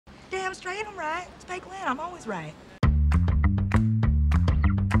Damn straight, I'm right. It's Peik Lin, I'm always right.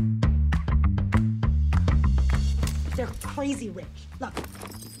 They're crazy rich. Look,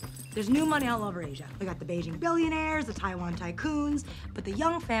 there's new money all over Asia. We got the Beijing billionaires, the Taiwan tycoons, but the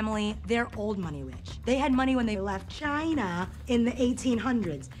Young family, they're old money rich. They had money when they left China in the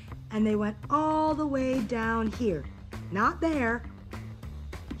 1800s, and they went all the way down here. Not there,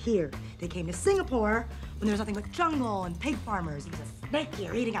 here. They came to Singapore when there was nothing but jungle and pig farmers. He's a snake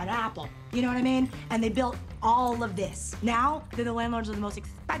here eating an apple. You know what I mean? And they built all of this. Now, they're the landlords of the most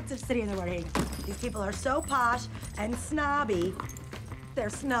expensive city in the world. These people are so posh and snobby, they're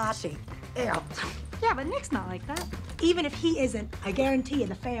snotty. Ew. Yeah, but Nick's not like that. Even if he isn't, I guarantee you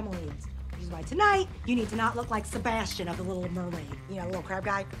the family is. Which is why tonight, you need to not look like Sebastian of The Little Mermaid. You know, the little crab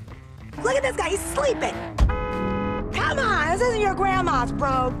guy. Look at this guy, he's sleeping. Come on, this isn't your grandma's,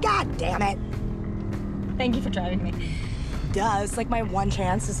 bro. God damn it. Thank you for driving me. Duh, it's like my one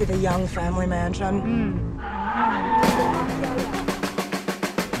chance to see the Young family mansion.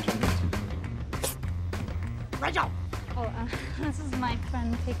 Rachel! Oh, this is my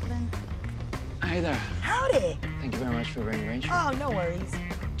friend, Peik Lin. Hey there. Howdy. Thank you very much for bringing Rachel. Oh, no worries. Do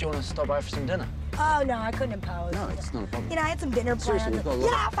you want to stop by for some dinner? Oh, no, I couldn't impose. No, it's not a problem. You know, I had some dinner plans. Seriously, we've got a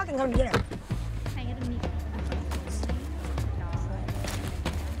lot. Yeah, I'll fucking come to dinner. I get to meet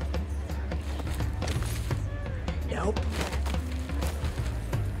Nope.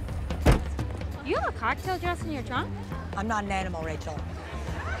 You have a cocktail dress in your trunk? I'm not an animal, Rachel.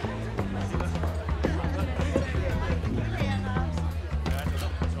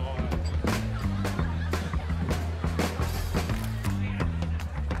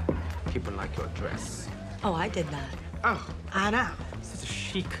 People like your dress. Oh, I did that. Oh, I know. such a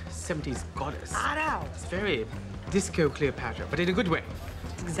chic 70s goddess. I know. It's very disco Cleopatra, but in a good way.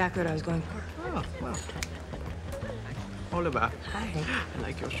 That's exactly what I was going for. Oh, well. Oliver. Hi. I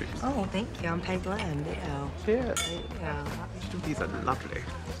like your shoes. Oh, thank you. I'm Peik Lin, ditto. Yeah. Yeah. These are lovely.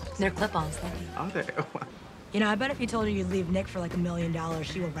 They're clip-ons, thank you. Are they? Oh, wow. You know, I bet if you told her you'd leave Nick for like $1 million,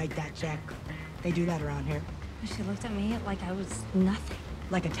 she would write that check. They do that around here. She looked at me like I was nothing.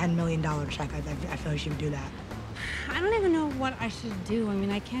 Like a $10 million check. I feel like she would do that. I don't even know what I should do. I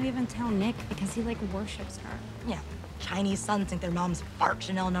mean, I can't even tell Nick because he, like, worships her. Yeah. Chinese sons think their mom's fart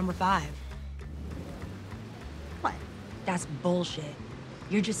Chanel No. 5. What? That's bullshit.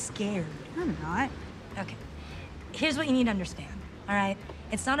 You're just scared. I'm not. Okay. Here's what you need to understand, all right?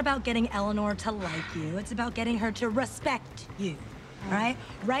 It's not about getting Eleanor to like you. It's about getting her to respect you, all right?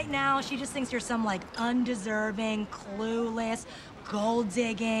 Right now, she just thinks you're some, like, undeserving, clueless,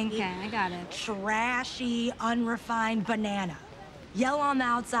 gold-digging... Okay, I got it. ...trashy, unrefined banana. Yellow on the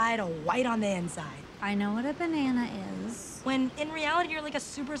outside, a white on the inside. I know what a banana is. When, in reality, you're like a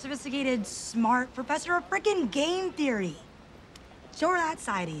super sophisticated, smart professor of frickin' game theory. Show her that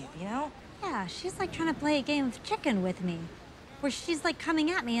side of you, you know? Yeah, she's like trying to play a game of chicken with me. Where she's like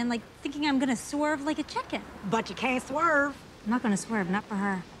coming at me and like thinking I'm gonna swerve like a chicken. But you can't swerve. I'm not gonna swerve, not for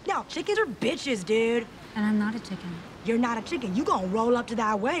her. No, chickens are bitches, dude. And I'm not a chicken. You're not a chicken. You gonna roll up to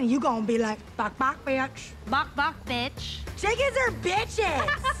that wedding, you gonna be like, bok, bok, bitch. Bok, bok, bitch. Chickens are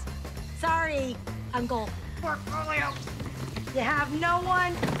bitches! Sorry, Uncle. Portfolio. You have no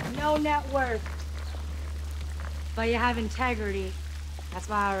one, no net worth. But you have integrity. That's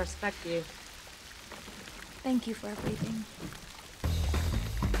why I respect you. Thank you for everything.